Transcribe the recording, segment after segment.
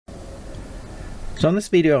So in this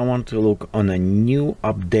video, I want to look on a new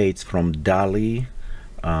updates from Dall-E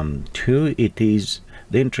 2.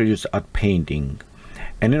 They introduced Outpainting.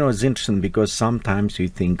 And it's interesting because sometimes you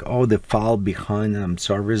think, oh, the file behind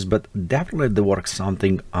servers, but definitely there works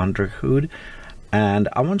something under hood. And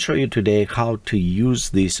I want to show you today how to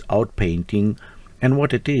use this Outpainting and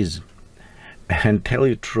what it is. And tell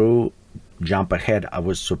you true, jump ahead, I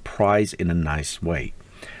was surprised in a nice way.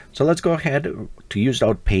 So let's go ahead. To use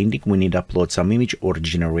Outpainting, we need to upload some image or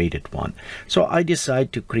generated one. So I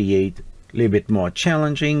decide to create a little bit more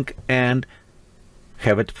challenging and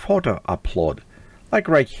have it photo upload. Like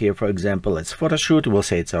right here, for example, it's photo shoot. We'll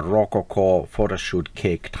say it's a Rococo photo shoot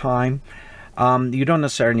cake time. You don't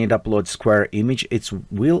necessarily need to upload square image. It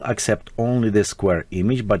will accept only the square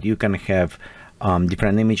image, but you can have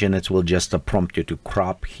different image and it will just prompt you to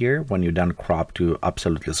crop here. When you're done crop to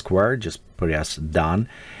absolutely square, just press done.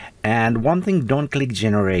 And one thing, don't click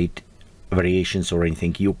generate variations or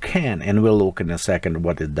anything. You can, and we'll look in a second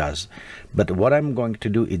what it does. But what I'm going to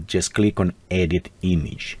do is just click on edit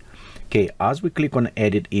image. Okay, as we click on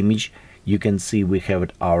edit image, you can see we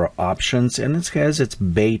have our options, and it has its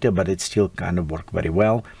beta, but it still kind of work very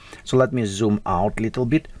well. So let me zoom out a little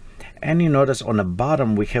bit. And you notice on the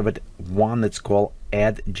bottom we have it one that's called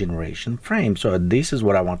add generation frame. So this is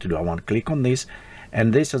what I want to do. I want to click on this,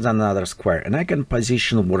 and this is another square, and I can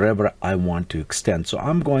position wherever I want to extend. So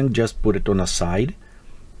I'm going just put it on a side,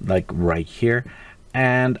 like right here.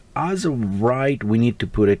 And as of right, we need to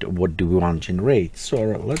put it, what do we want to generate? So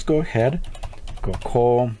let's go ahead, go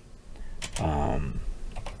call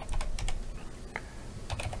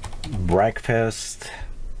breakfast,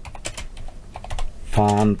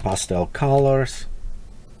 fun pastel colors.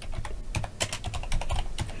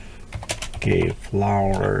 Okay,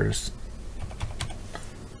 flowers.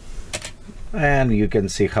 And you can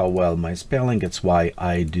see how well my spelling, it's why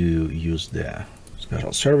I do use the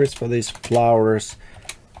special service for these flowers,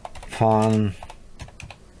 fun,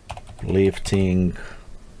 lifting.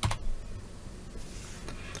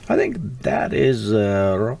 I think that is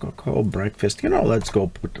Rococo breakfast. Let's go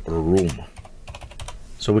put room.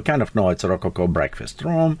 So we kind of know it's a Rococo breakfast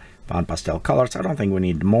room, fun pastel colors. I don't think we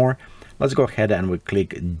need more. Let's go ahead and we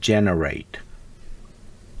click generate.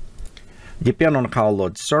 Depending on how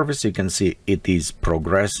load service, you can see it is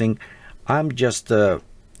progressing. I'm just to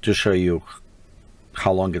show you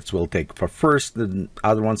how long it will take for first. The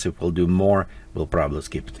other ones, if we'll do more, we'll probably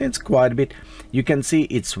skip it. It's quite a bit. You can see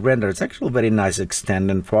it's rendered. It's actually very nice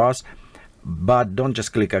extending for us, but don't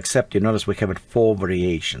just click accept. You notice we have it 4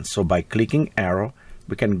 variations. So by clicking arrow,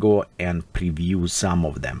 we can go and preview some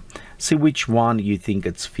of them. See which one you think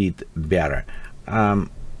it's fit better. You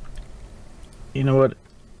know what?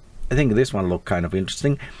 I think this one look kind of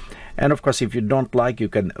interesting. And of course, if you don't like, you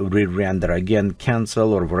can re-render again,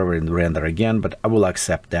 cancel or whatever, and render again, but I will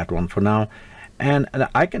accept that one for now. And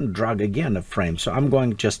I can drag again a frame. So I'm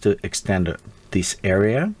going just to extend this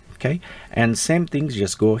area. Okay. And same things,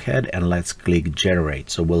 just go ahead and let's click generate.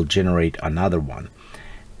 So we'll generate another one.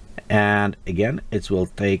 And again, it will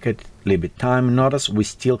take a little bit time. Notice we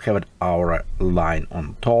still have our line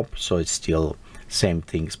on top. So it's still same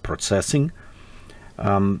things processing.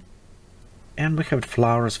 And we have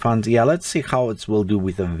flowers, funds. Yeah, let's see how it will do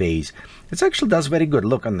with a vase. It actually does very good.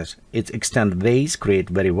 Look on this. It's extend vase, create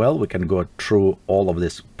very well. We can go through all of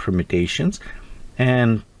these permutations.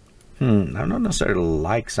 And I don't necessarily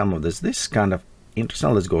like some of this. This is kind of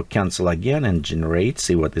interesting. Let's go cancel again and generate.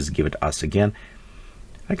 See what this give it us again.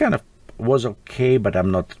 I kind of was okay, but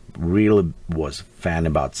I'm not really was fan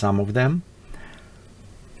about some of them.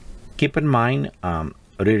 Keep in mind,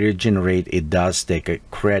 regenerate, it does take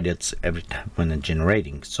credits every time when it's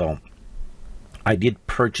generating. So I did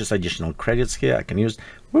purchase additional credits here. I can use.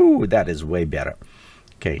 Woo, that is way better.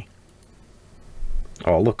 Okay.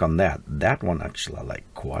 Oh, look on that. That one actually I like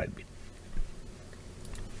quite a bit.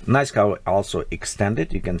 Nice how it also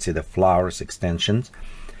extended. You can see the flowers extensions.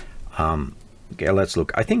 Okay, let's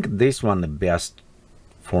look. I think this one the best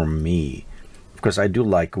for me, because I do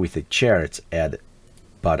like with the chair it's added.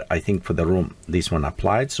 But I think for the room, this one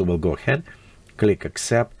applied. So we'll go ahead, click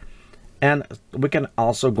accept. And we can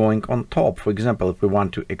also going on top. For example, if we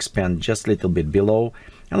want to expand just a little bit below,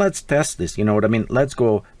 and let's test this, you know what I mean? Let's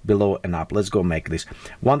go below and up. Let's go make this.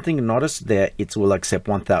 One thing, notice that it will accept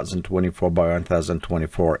 1024 by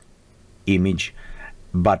 1024 image.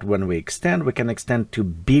 But when we extend, we can extend to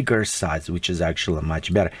bigger size, which is actually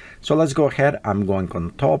much better. So let's go ahead. I'm going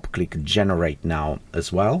on top, click generate now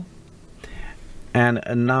as well. And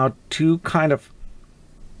now to kind of,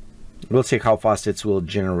 we'll see how fast it will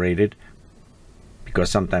generate it,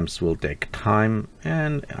 because sometimes it will take time.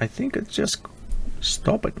 And I think it's just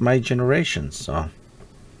stop at my generation. So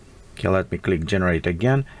okay, let me click generate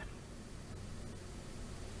again.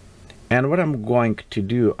 And what I'm going to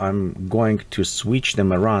do, I'm going to switch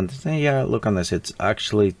them around. Yeah, look on this, it's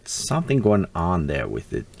actually something going on there with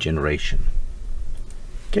the generation.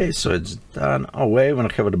 Okay, so it's done. Oh, we even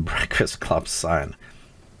have the Breakfast Club sign.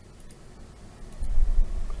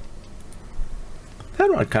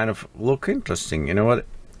 That one kind of look interesting. You know what?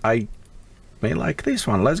 I may like this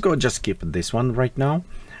one. Let's go just keep this one right now.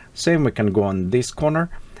 Same, we can go on this corner.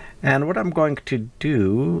 And what I'm going to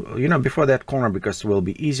do, you know, before that corner, because it will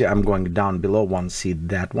be easier, I'm going down below one, see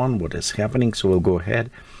that one, what is happening. So we'll go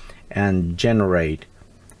ahead and generate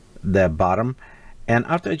the bottom. And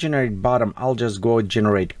after I generate bottom, I'll just go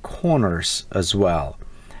generate corners as well.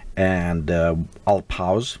 And I'll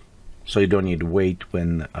pause, so you don't need to wait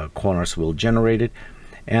when corners will generate it.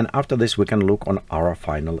 And after this, we can look on our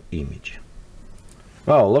final image.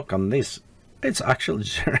 Well, look on this. It's actually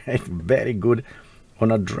generated very good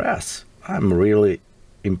on a dress. I'm really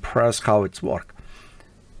impressed how it's worked.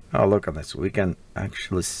 Oh, look at this. We can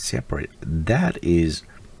actually separate. That is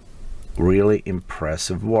really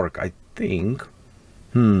impressive work. I think,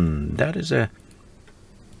 that is a,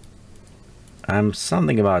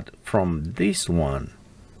 something about from this one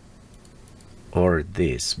or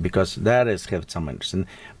this, because that is have some interesting,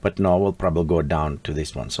 but no, we'll probably go down to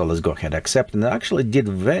this one. So let's go ahead, accept, and it actually did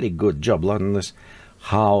very good job. Look at this,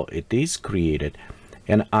 how it is created.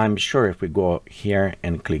 And I'm sure if we go here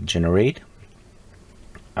and click generate,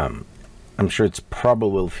 I'm sure it's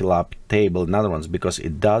probably will fill up table and other ones, because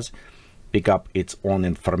it does pick up its own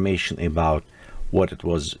information about what it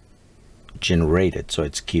was generated. So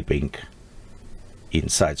it's keeping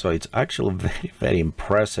inside. So it's actually very, very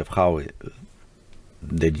impressive how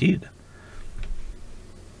they did.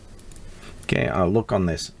 Okay, I'll look on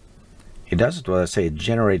this. It does it what I say,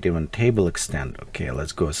 generate even table extend. Okay,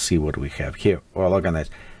 let's go see what we have here. Oh, look at this.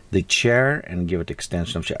 The chair, and give it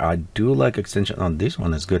extension of chair. I do like extension on this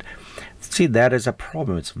one, is good. See, that is a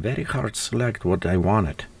problem. It's very hard to select what I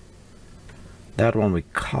wanted. That one we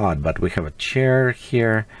caught, but we have a chair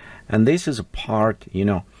here. And this is a part, you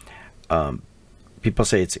know, people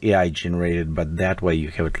say it's AI generated, but that way you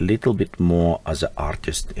have a little bit more as an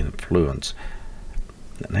artist influence.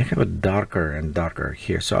 And I have a darker and darker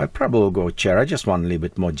here, so I probably will go chair. I just want a little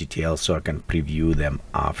bit more detail so I can preview them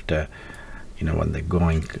after, you know, when they're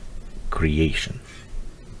going creation.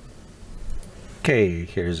 Okay,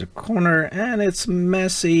 here's a corner, and it's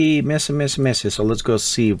messy, messy, messy, messy. So let's go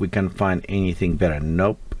see if we can find anything better.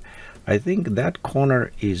 Nope. I think that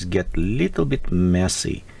corner is get a little bit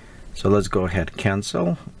messy. So let's go ahead,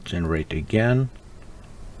 cancel, generate again.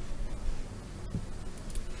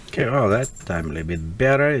 Okay, oh, that time a little bit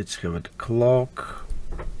better. It's have a clock.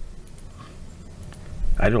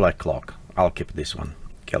 I do like clock. I'll keep this one.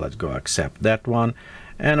 Okay, let's go accept that one.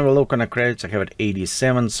 And we'll look on the credits. I have it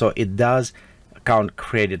 87. So it does count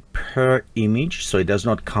credit per image. So it does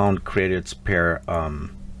not count credits per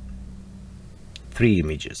 3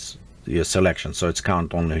 images, your selection. So it's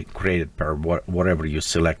count only credit per whatever you're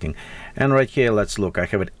selecting. And right here, let's look. I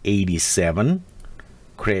have it 87.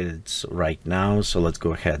 Credits right now, so let's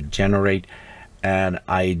go ahead, generate. And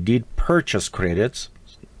I did purchase credits,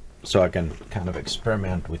 so I can kind of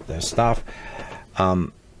experiment with the stuff.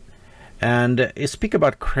 And speak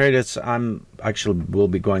about credits, I'm actually will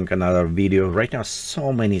be going another video right now.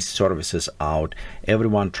 So many services out,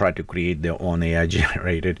 everyone try to create their own AI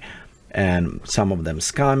generated, and some of them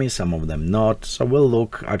scammy, some of them not. So we'll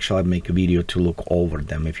look, actually I'll make a video to look over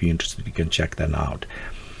them. If you're interested, you can check them out.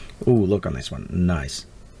 Ooh, look on this one, nice.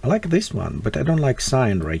 I like this one, but I don't like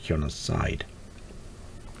sign right here on the side.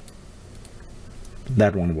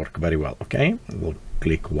 That one worked very well. Okay, we'll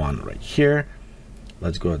click one right here.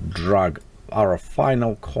 Let's go drag our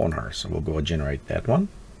final corner. So we'll go generate that one.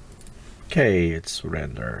 Okay, it's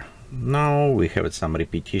render. Now we have some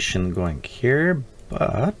repetition going here,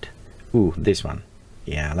 but ooh, this one.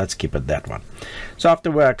 Yeah, let's keep it that one. So after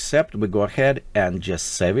we accept, we go ahead and just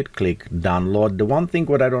save it, click download. The one thing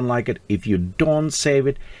what I don't like it, if you don't save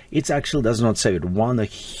it, it actually does not save it. A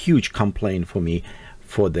huge complaint for me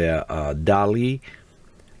for the Dall-E,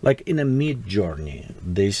 like in a Midjourney.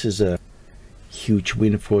 This is a huge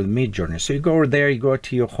win for Midjourney. So you go over there, you go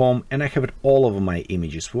to your home, and I have it all over my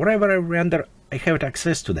images. Wherever I render, I have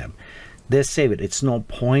access to them. They save it. It's no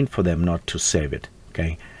point for them not to save it.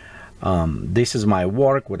 Okay. This is my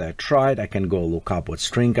work, what I tried. I can go look up what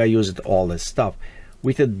string I used, all this stuff.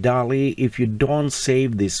 With a Dall-E, if you don't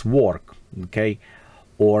save this work, okay,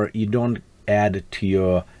 or you don't add it to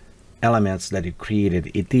your elements that you created,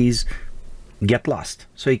 it is get lost,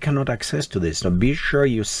 so you cannot access to this. So be sure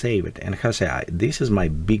you save it. And this is my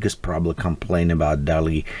biggest problem, complain about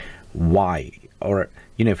Dall-E. Why? Or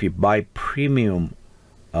if you buy premium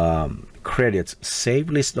credits, save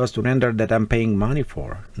list does to render that I'm paying money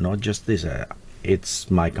for, not just this. It's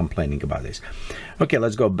my complaining about this. Okay,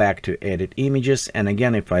 let's go back to edit images, and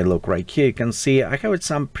again, if I look right here, you can see I have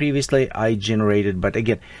some previously I generated, but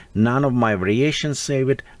again, none of my variations save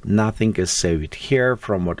it. Nothing is saved here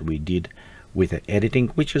from what we did with the editing,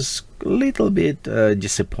 which is a little bit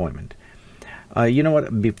disappointment. You know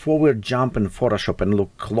what, before we jump in Photoshop and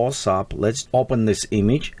look close up, let's open this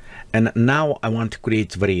image, and now I want to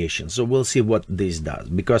create variations. So we'll see what this does,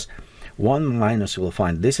 because one minus you'll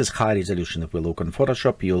find this is high resolution. If we look in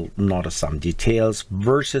Photoshop, you'll notice some details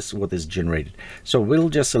versus what is generated. So we'll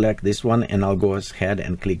just select this one, and I'll go ahead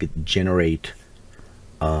and click generate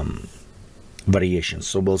variations.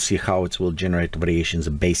 So we'll see how it will generate variations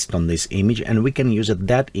based on this image, and we can use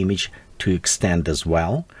that image to extend as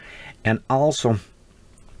well. And also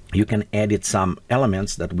you can edit some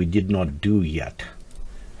elements that we did not do yet.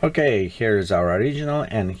 Okay, here's our original,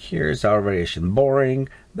 and here's our variation. Boring.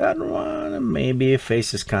 That one, maybe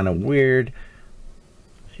face is kind of weird.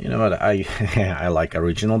 You know what, I I like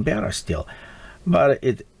original better still, but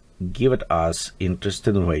it give it us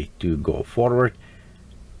interesting way to go forward.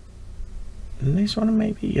 And this one,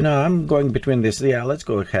 maybe, I'm going between this. Yeah, let's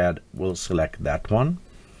go ahead, we'll select that one.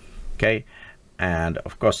 Okay, and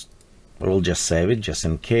of course we'll just save it just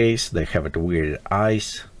in case they have it weird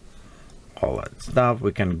eyes, all that stuff.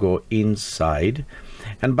 We can go inside,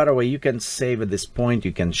 and by the way, you can save at this point,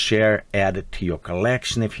 you can share, add it to your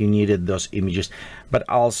collection if you needed those images, but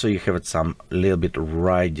also you have it some little bit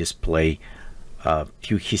right display,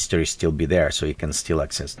 few history still be there, so you can still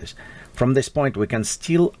access this. From this point we can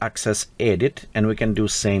still access edit, and we can do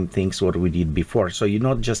same things what we did before. So you're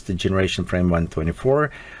not just the generation frame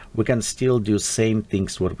 124, we can still do same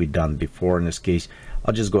things what we done before. In this case,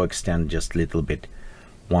 I'll just go extend just a little bit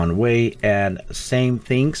one way, and same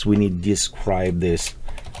things. We need to describe this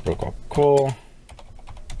rococo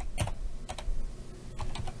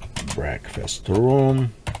breakfast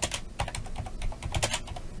room,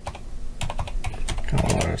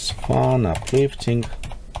 colors fun, uplifting,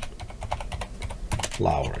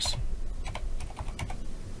 flowers.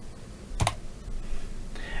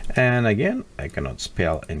 And again, I cannot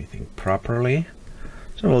spell anything properly,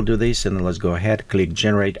 so we'll do this, and then let's go ahead, click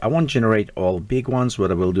generate. I won't generate all big ones.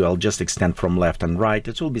 What I will do, I'll just extend from left and right.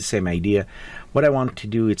 It will be same idea. What I want to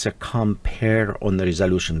do, it's a compare on the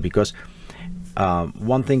resolution, because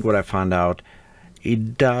one thing what I found out,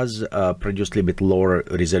 it does produce a little bit lower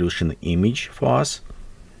resolution image for us.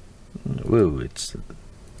 Ooh,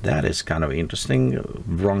 that is kind of interesting.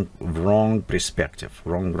 Wrong perspective,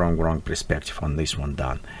 wrong perspective on this one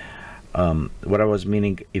done. What I was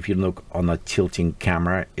meaning, if you look on a tilting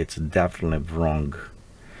camera, it's definitely wrong.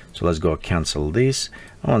 So let's go cancel this.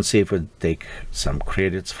 I want to see if it take some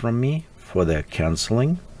credits from me for the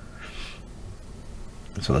canceling.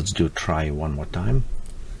 So let's try one more time.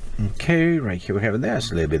 Okay, right here we have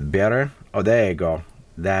this a little bit better. Oh, there you go.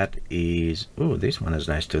 That is, oh, this one is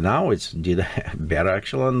nice too. Now it's did better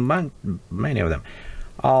actually on many of them.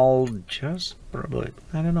 I'll just probably,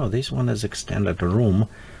 I don't know, this one is extended room,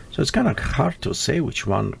 so it's kind of hard to say which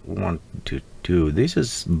one we want to do. This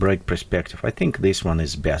is break perspective. I think this one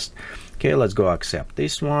is best. Okay, let's go accept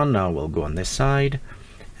this one. Now we'll go on this side,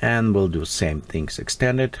 and we'll do same things,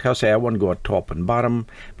 extended. I won't go top and bottom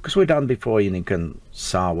because we're done before, and you can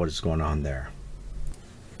saw what is going on there.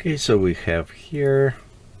 Okay, so we have here,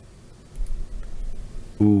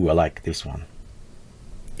 ooh, I like this one.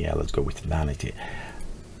 Yeah, let's go with vanity.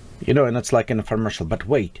 And it's like an infomercial, but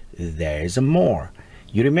wait, there's more.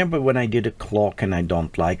 You remember when I did a clock and I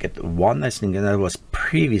don't like it? One nice thing that was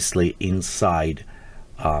previously inside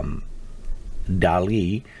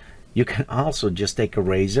Dall-E, you can also just take a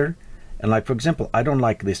razor, and like, for example, I don't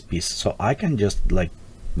like this piece, so I can just like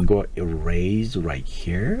go erase right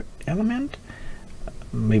here element.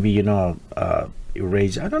 Maybe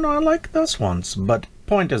erase, I don't know, I like those ones, but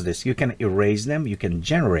point is this, you can erase them, you can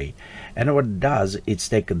generate, and what it does, it's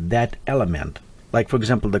take that element, like for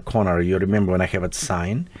example the corner, you remember when I have a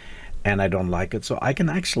sign and I don't like it, so I can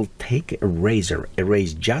actually take a razor,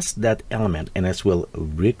 erase just that element, and it will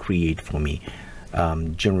recreate for me,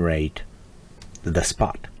 generate the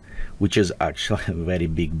spot, which is actually a very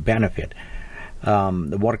big benefit.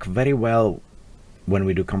 Work very well when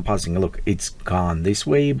we do compositing. Look, it's gone this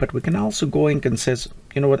way, but we can also go in and says,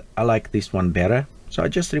 you know what, I like this one better, so I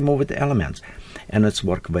just remove the elements, and it's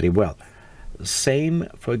worked very well. same,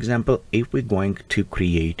 for example, if we're going to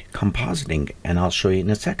create compositing, and I'll show you in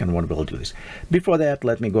a second what we'll do this. Before that,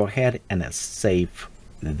 let me go ahead and save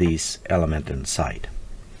this element inside.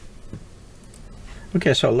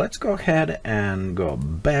 Okay, so let's go ahead and go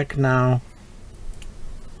back now.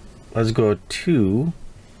 Let's go to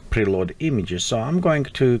preload images. So I'm going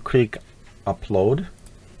to click upload,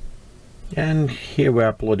 and here we're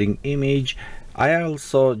uploading image. I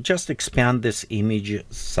also just expand this image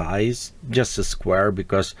size just a square,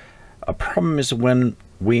 because a problem is when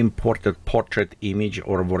we imported portrait image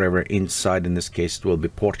or whatever inside, in this case it will be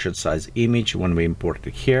portrait size image. When we import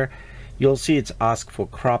it here, you'll see it's asked for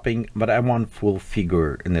cropping, but I want full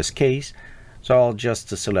figure in this case, so I'll just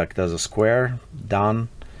select as a square. Done.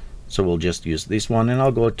 So we'll just use this one, and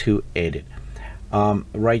I'll go to edit.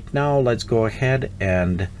 Right now let's go ahead,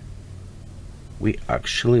 and we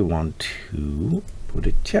actually want to put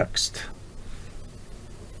a text.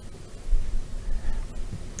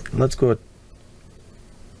 Let's go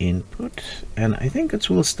input, and I think it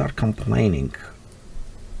will start complaining.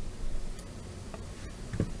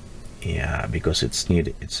 Yeah, because it's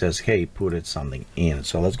needed. It says, hey, put it something in.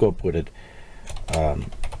 So let's go put it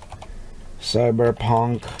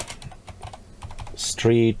cyberpunk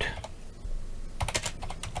street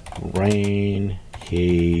rain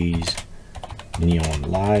haze neon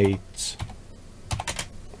lights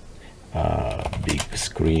big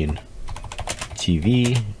screen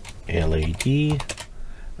TV LED.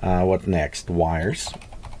 What next? Wires,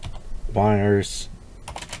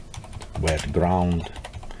 wet ground,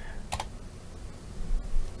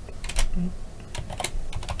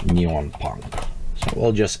 neon punk. So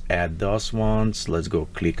we'll just add those ones. Let's go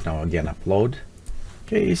click now again, upload.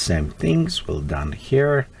 Okay, same things well done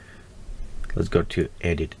here. Let's go to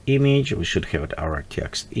edit image. We should have our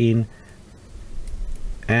text in,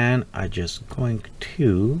 and I just going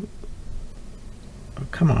to, oh,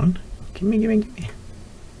 come on, give me.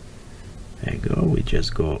 There you go. We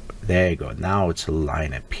just go, there you go. Now it's a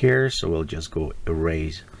line up here, so we'll just go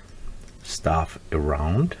erase stuff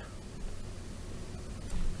around.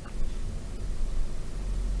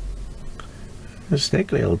 It's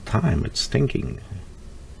taking a little time. It's thinking.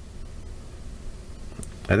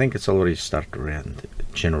 I think it's already started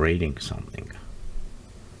generating something.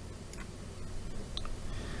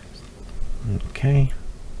 Okay.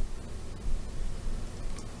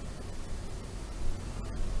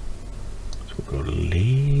 So we'll go a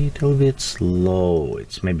little bit slow.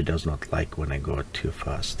 It's maybe does not like when I go too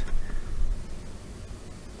fast.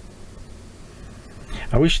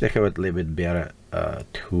 I wish they have a little bit better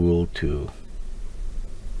tool to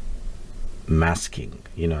masking,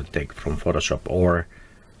 you know, take from Photoshop. Or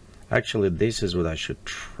actually this is what I should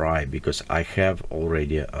try, because I have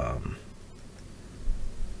already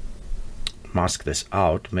masked this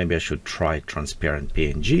out. Maybe I should try transparent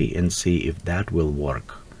PNG and see if that will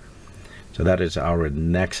work. So that is our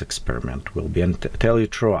next experiment will be. And to tell you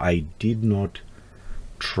true, I did not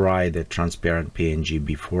try the transparent PNG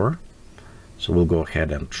before, so we'll go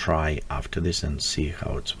ahead and try after this and see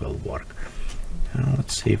how it will work. Now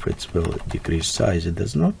let's see if it will decrease size. It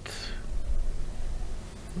does not.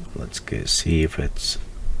 Let's see if it's,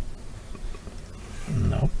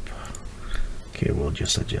 nope. Okay, we'll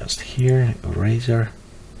just adjust here, eraser.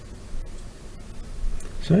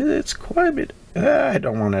 So it's quite a bit. I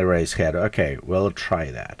don't want to erase head. Okay, we'll try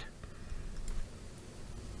that.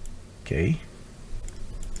 Okay,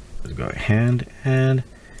 let's go ahead, and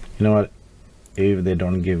you know what, if they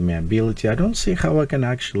don't give me ability, I don't see how I can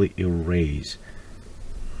actually erase.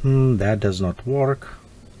 That does not work.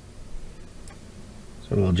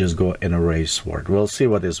 So we'll just go and erase word. We'll see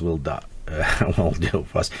what this will do. Will do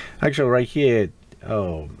first. Actually, right here.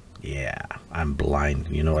 Oh yeah, I'm blind.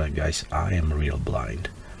 You know what, guys? I am real blind.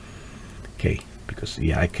 Okay, because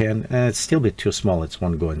yeah, I can. It's still a bit too small. It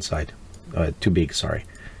won't go inside. Too big. Sorry.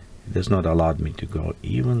 It does not allow me to go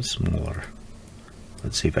even smaller.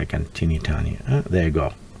 Let's see if I can teeny tiny. There you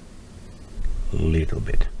go. A little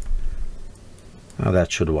bit. Now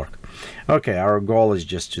that should work. Okay, our goal is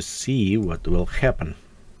just to see what will happen.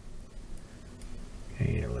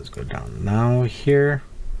 Okay, let's go down now here.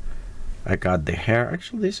 I got the hair.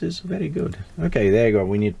 Actually, this is very good. Okay, there you go.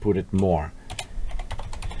 We need to put it more.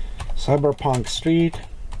 Cyberpunk street,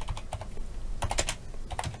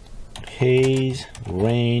 haze,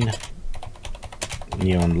 rain,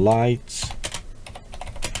 neon lights,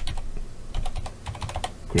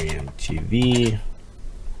 green TV,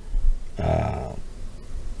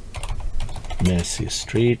 messy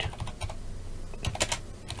street,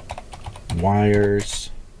 wires.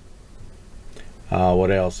 What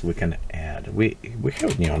else we can add? We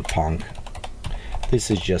have neon punk. This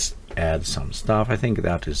is just add some stuff. I think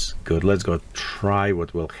that is good. Let's go try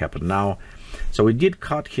what will happen now. So we did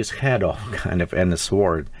cut his head off kind of and a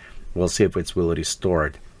sword. We'll see if it will restore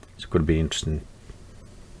it. It could be interesting.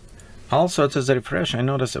 Also, as a refresh, I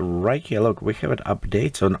noticed right here, look, we have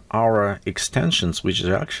updates on our extensions, which is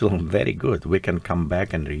actually very good. We can come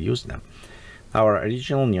back and reuse them. Our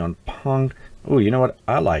original neon punk. Oh, you know what?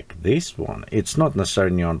 I like this one. It's not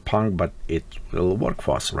necessarily neon punk, but it will work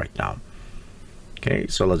for us right now. Okay,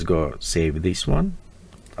 so let's go save this one.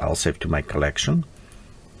 I'll save to my collection.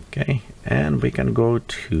 Okay, and we can go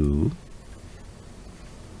to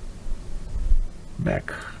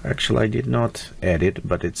back. Actually, I did not edit,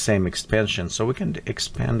 but it's same expansion, so we can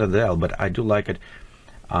expand it there. But I do like it.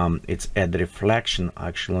 It's add reflection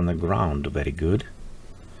actually on the ground. Very good.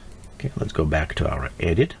 Okay, let's go back to our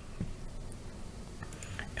edit,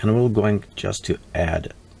 and we're going just to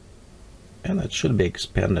add, and it should be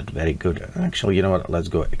expanded. Very good. Actually, you know what? Let's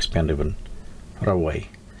go expand even far away.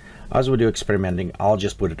 As we do experimenting, I'll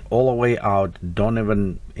just put it all the way out. Don't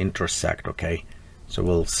even intersect. Okay, so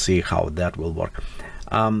we'll see how that will work.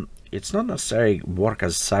 It's not necessarily work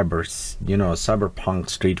as cyberpunk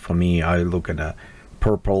street for me. I look at the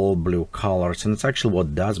purple, blue colors, and it's actually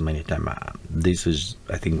what does many times. This is,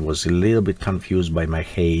 I think, was a little bit confused by my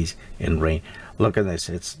haze and rain. Look at this.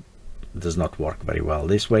 It does not work very well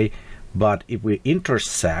this way. But if we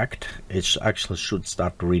intersect, it actually should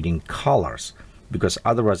start reading colors, because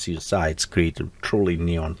otherwise your sites create truly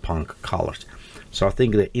neon punk colors. So I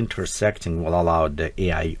think the intersecting will allow the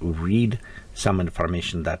AI read some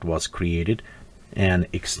information that was created and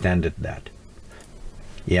extended that.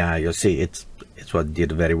 Yeah, you see, it's what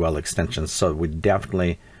did very well extensions. So we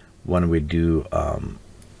definitely, when we do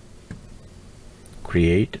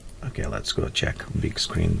create, okay, let's go check big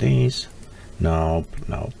screen these. Nope.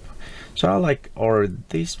 So I like or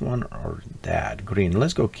this one or that green.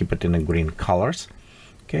 Let's go keep it in the green colors.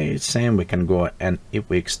 Okay, same. We can go, and if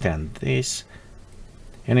we extend this,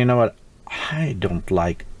 and you know what, I don't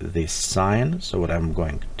like this sign, so what I'm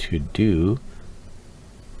going to do,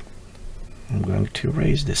 I'm going to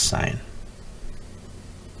erase this sign.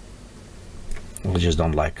 I just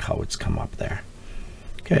don't like how it's come up there.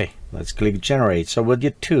 Okay, let's click generate. So we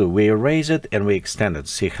did two. We erase it and we extend it.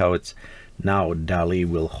 See how it's now. Dall-E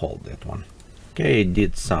will hold that one. Okay, it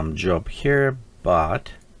did some job here,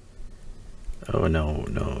 but oh no.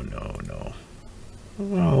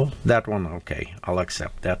 Well, that one, okay, I'll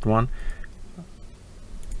accept that one,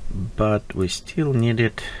 but we still need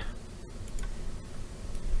it.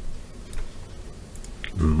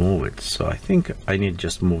 Move it. So I think I need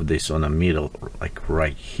just move this on the middle, like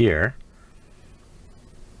right here,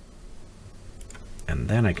 and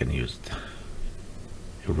then I can use the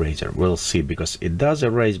eraser. We'll see, because it does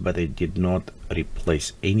erase, but it did not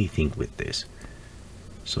replace anything with this.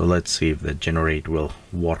 So let's see if the generate will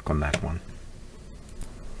work on that one.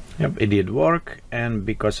 Yep, it did work, and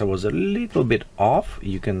because I was a little bit off,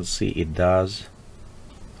 you can see it does.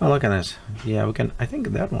 Oh, look at this. Yeah, we can. I think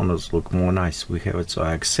that one does look more nice. We have it, so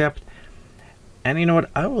I accept. And you know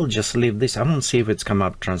what? I will just leave this. I won't see if it's come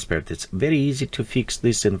up transparent. It's very easy to fix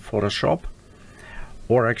this in Photoshop,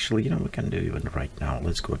 or actually, you know, we can do even right now.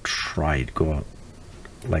 Let's go try it. Go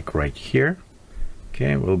like right here.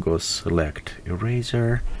 Okay, we'll go select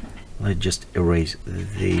eraser. Let's just erase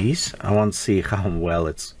these. I want to see how well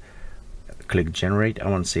it's. Click generate. I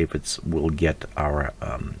want to see if it will get our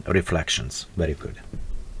reflections. Very good.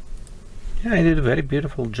 Yeah, I did a very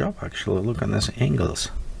beautiful job actually. Look at these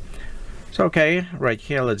angles. So okay, right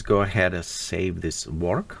here, let's go ahead and save this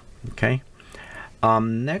work. Okay.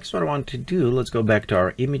 Next, what I want to do, let's go back to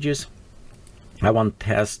our images. I want to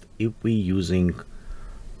test if we using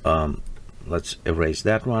let's erase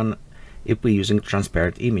that one. If we're using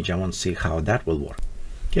transparent image, I want to see how that will work.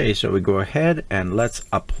 Okay, so we go ahead and let's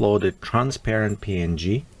upload a transparent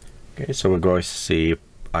PNG. Okay, so we're going to see if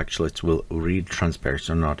actually it will read transparent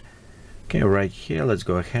or not. Okay, right here, let's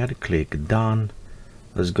go ahead, click done.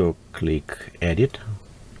 Let's go click edit.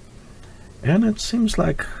 And it seems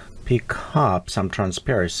like pick up some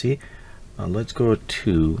transparency. Let's go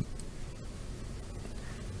to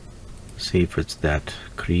see if it's that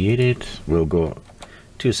created. We'll go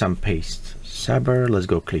to some paste saber. Let's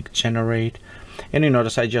go click generate. And you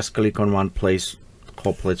notice I just click on one place,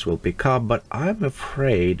 hopefully it will pick up, but I'm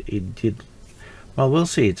afraid it did. Well, we'll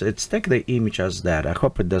see. It's take the image as that. I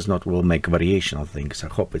hope it does not will make variation of things. I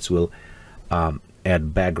hope it will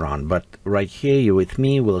add background. But right here, you with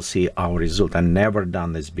me will see our result. I never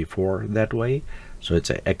done this before that way. So it's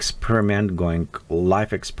an experiment going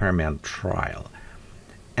live experiment trial.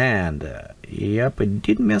 And yep, it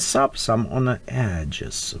did mess up some on the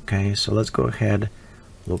edges. Okay, so let's go ahead.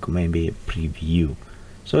 look, maybe preview.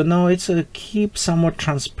 So now it's a keep somewhat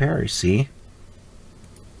transparency.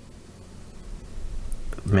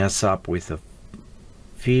 Mess up with the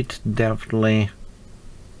feet, definitely.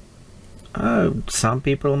 Some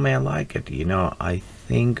people may like it, you know. I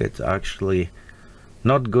think it's actually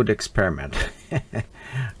not good experiment.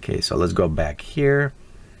 Okay, so let's go back here.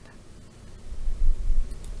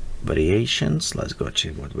 Variations, let's go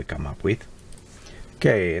check what we come up with.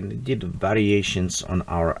 Okay, and it did variations on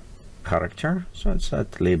our character, so it's a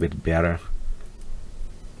little bit better.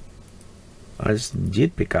 I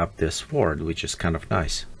did pick up this word, which is kind of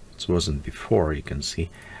nice. It wasn't before, you can see.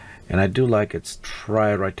 And I do like its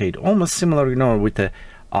try rotate, almost similar, you know, with the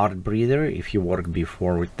art breather, if you worked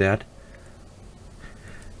before with that.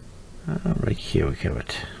 Right here we have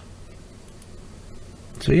it.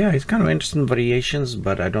 So yeah, it's kind of interesting variations,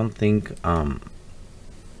 but I don't think I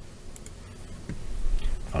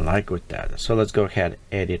like with that. So let's go ahead,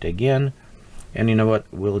 edit again, and you know what,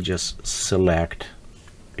 we'll just select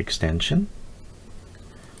extension.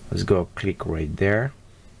 Let's go click right there.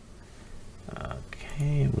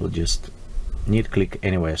 Okay, we'll just need click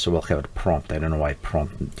anyway, so we'll have a prompt. I don't know why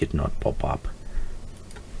prompt did not pop up.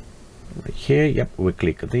 Right here, yep, we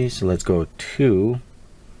click this. Let's go to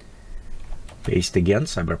paste again,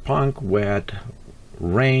 cyberpunk, wet,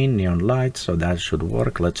 rain, neon light, so that should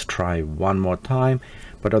work. Let's try one more time,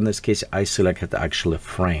 but on this case I selected actually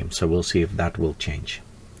frame, so we'll see if that will change.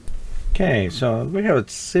 Okay, so we have a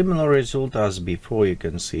similar result as before. You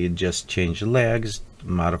can see it just changed legs,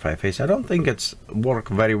 modify face. I don't think it's worked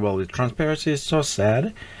very well with transparency. It's so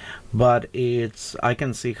sad, but it's, I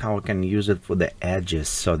can see how I can use it for the edges,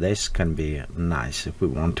 so this can be nice. If we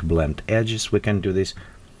want to blend edges, we can do this,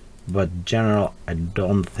 but general, I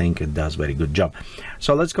don't think it does very good job.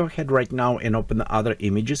 So let's go ahead right now and open the other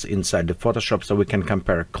images inside the Photoshop so we can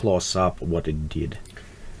compare close up what it did.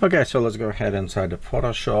 Okay, so let's go ahead inside the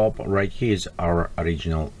Photoshop. Right here is our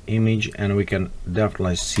original image, and we can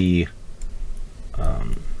definitely see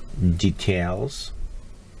details.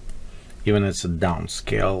 Even it's a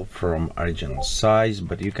downscale from original size,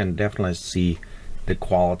 but you can definitely see the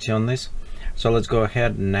quality on this. So let's go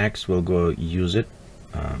ahead. Next, we'll go use it.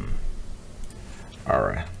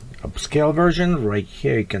 Our upscale version right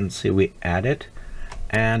here, you can see we add it,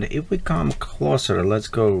 and if we come closer, let's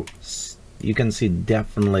go. You can see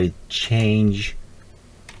definitely change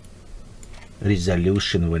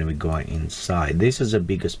resolution when we go inside. This is the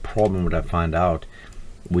biggest problem that I find out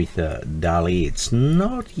with Dall-E. It's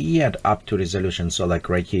not yet up to resolution. So like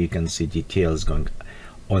right here, you can see details going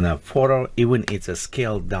on a photo. Even it's a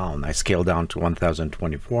scale down. I scale down to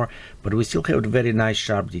 1024, but we still have very nice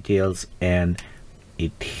sharp details, and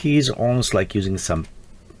it is almost like using some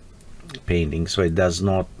painting. So it does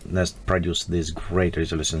not produce this great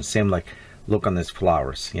resolution. Same like look on these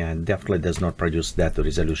flowers. Yeah, it definitely does not produce that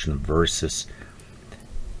resolution versus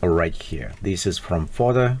right here. This is from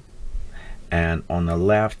photo, and on the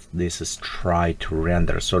left this is try to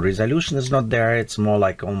render. So resolution is not there. It's more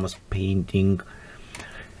like almost painting,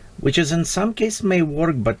 which is in some case may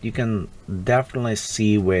work, but you can definitely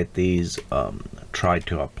see where these try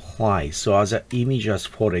to apply. So as an image, as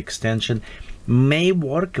photo extension may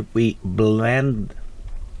work if we blend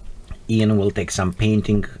in. We'll take some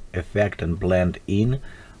painting effect and blend in,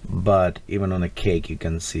 but even on a cake, you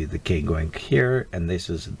can see the cake going here, and this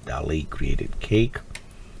is Dall-E created cake.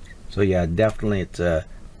 So yeah, definitely it's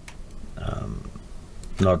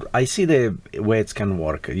not. I see the way it can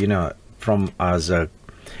work, you know, from as a,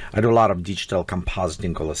 I do a lot of digital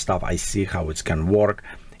compositing, all the stuff. I see how it can work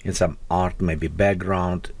in some art, maybe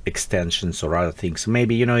background extensions or other things.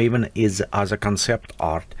 Maybe, you know, even is as a concept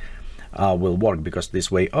art will work, because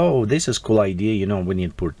this way, oh, this is cool idea, you know, we need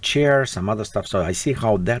to put chair, some other stuff. So I see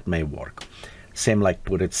how that may work. Same like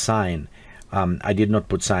put it sign. I did not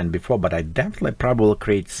put sign before, but I definitely probably will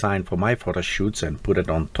create sign for my photo shoots and put it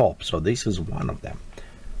on top. So this is one of them.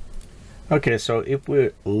 Okay, so if we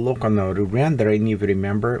look on the rendering, if you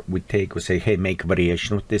remember, we say, hey, make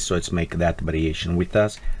variation with this, so let's make that variation with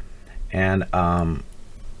us. And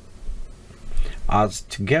as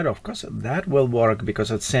together, of course, that will work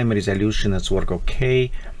because it's same resolution, it's work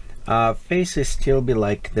okay. Faces still be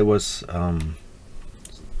like there was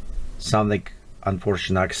something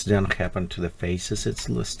unfortunate accident happened to the faces. It's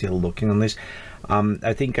still looking on this.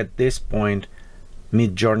 I think at this point,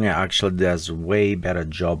 Midjourney actually does way better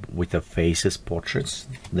job with the faces portraits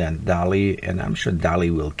than Dall-E, and I'm sure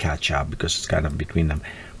Dall-E will catch up because it's kind of between them.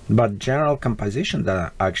 But general composition that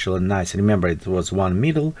are actually nice. Remember, it was one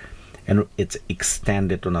middle and it's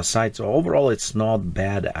extended on a side, so overall it's not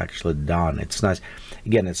bad actually done. It's nice.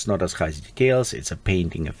 Again, it's not as high as details, it's a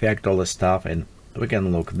painting effect, all the stuff, and we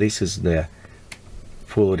can look. This is the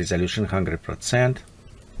full resolution, 100%,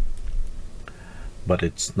 but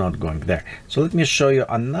it's not going there. So let me show you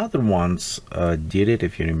another ones did it,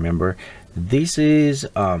 if you remember. This is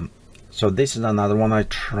so this is another one I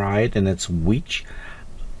tried, and it's witch.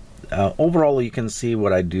 Overall, you can see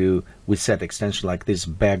what I do with set extension like this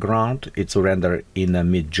background. It's rendered in a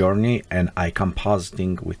Mid-Journey, and I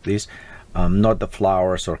compositing with this, not the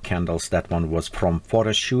flowers or candles. That one was from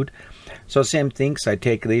photo shoot. So same things, I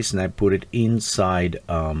take this and I put it inside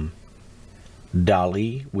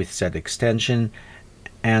Dall-E with set extension,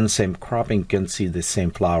 and same cropping. You can see the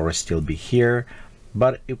same flower still be here,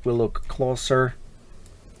 but if we look closer,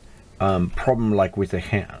 problem like with the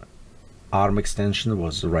hand arm extension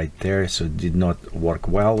was right there, so it did not work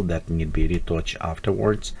well. That need to be retouched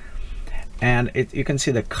afterwards. And you can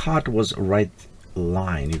see the cut was right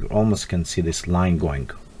line. You almost can see this line going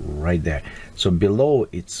right there. So below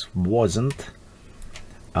it wasn't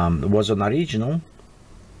was an original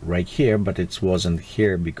right here, but it wasn't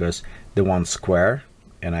here because the one square,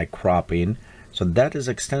 and I crop in. So that is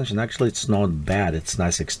extension. Actually, it's not bad. It's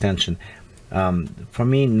nice extension. For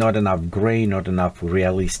me, not enough gray, not enough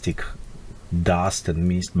realistic dust and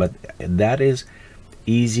mist, but that is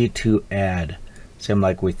easy to add. Same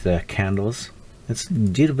like with the candles. It's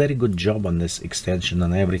did a very good job on this extension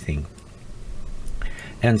and everything.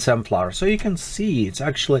 And sunflower. So you can see it's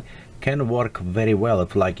actually can work very well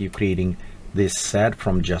if like you're creating this set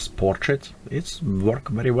from just portraits. It's work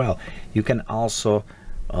very well. You can also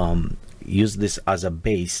use this as a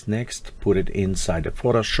base next, put it inside the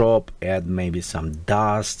Photoshop, add maybe some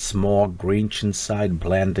dust, smoke, greenish inside,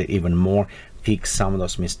 blend it even more, fix some of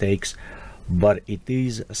those mistakes. But it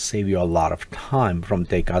is save you a lot of time from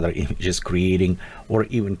take other images creating, or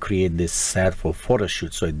even create this set for photo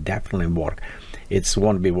shoot. So it definitely work. It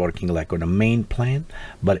won't be working like on a main plan,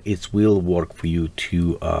 but it will work for you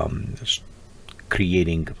to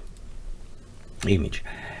creating image.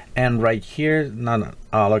 And right here,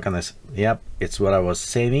 look on this. Yep, it's what I was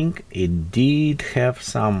saving. It did have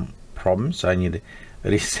some problems, so I need to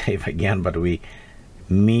resave again, but we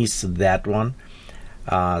missed that one.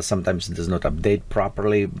 Sometimes it does not update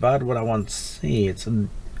properly, but what I want to see, it's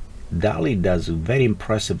Dall-E does a very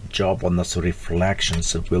impressive job on those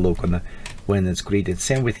reflections. If we look on the, when it's created,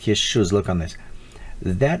 same with his shoes. Look on this.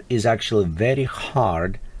 That is actually very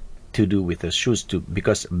hard to do with the shoes too,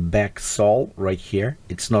 because back sole right here,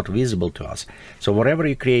 it's not visible to us. So wherever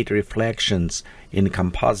you create reflections in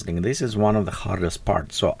compositing, this is one of the hardest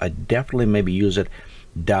parts. So I definitely maybe use it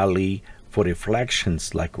Dall-E for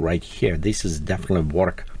reflections like right here. This is definitely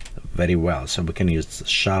work very well. So we can use the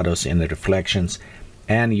shadows in the reflections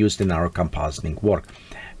and used in our compositing work.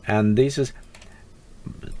 And this is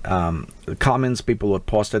comments people would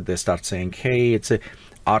post it. They start saying, hey, it's a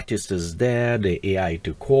artist is dead, the AI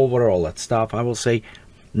took over, all that stuff. I will say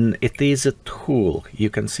it is a tool.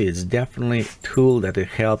 You can see it's definitely a tool that will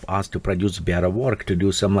help us to produce better work, to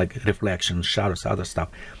do some like reflections, shadows, other stuff.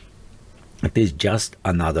 It is just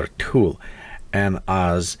another tool, and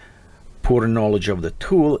as poor knowledge of the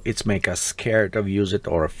tool, it's make us scared of use it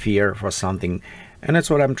or fear for something. And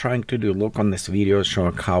that's what I'm trying to do. Look on this video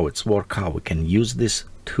showing how it's work, how we can use this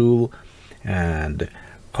tool and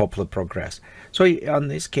hopefully progress. So on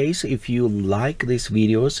this case, if you like these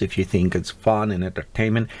videos, if you think it's fun and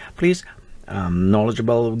entertainment, please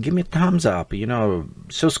knowledgeable, give me a thumbs up, you know,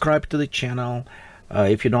 subscribe to the channel.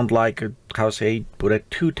 If you don't like it, how say, put a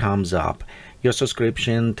 2 thumbs up. Your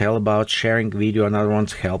subscription, tell about sharing video and other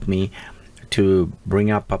ones help me to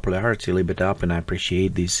bring up popularity a little bit up, and I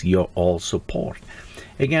appreciate this your all support.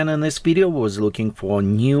 Again, in this video was looking for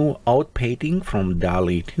new outpainting from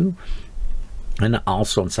Dall-E 2, and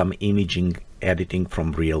also some imaging editing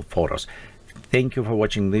from real photos. Thank you for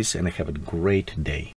watching this, and have a great day.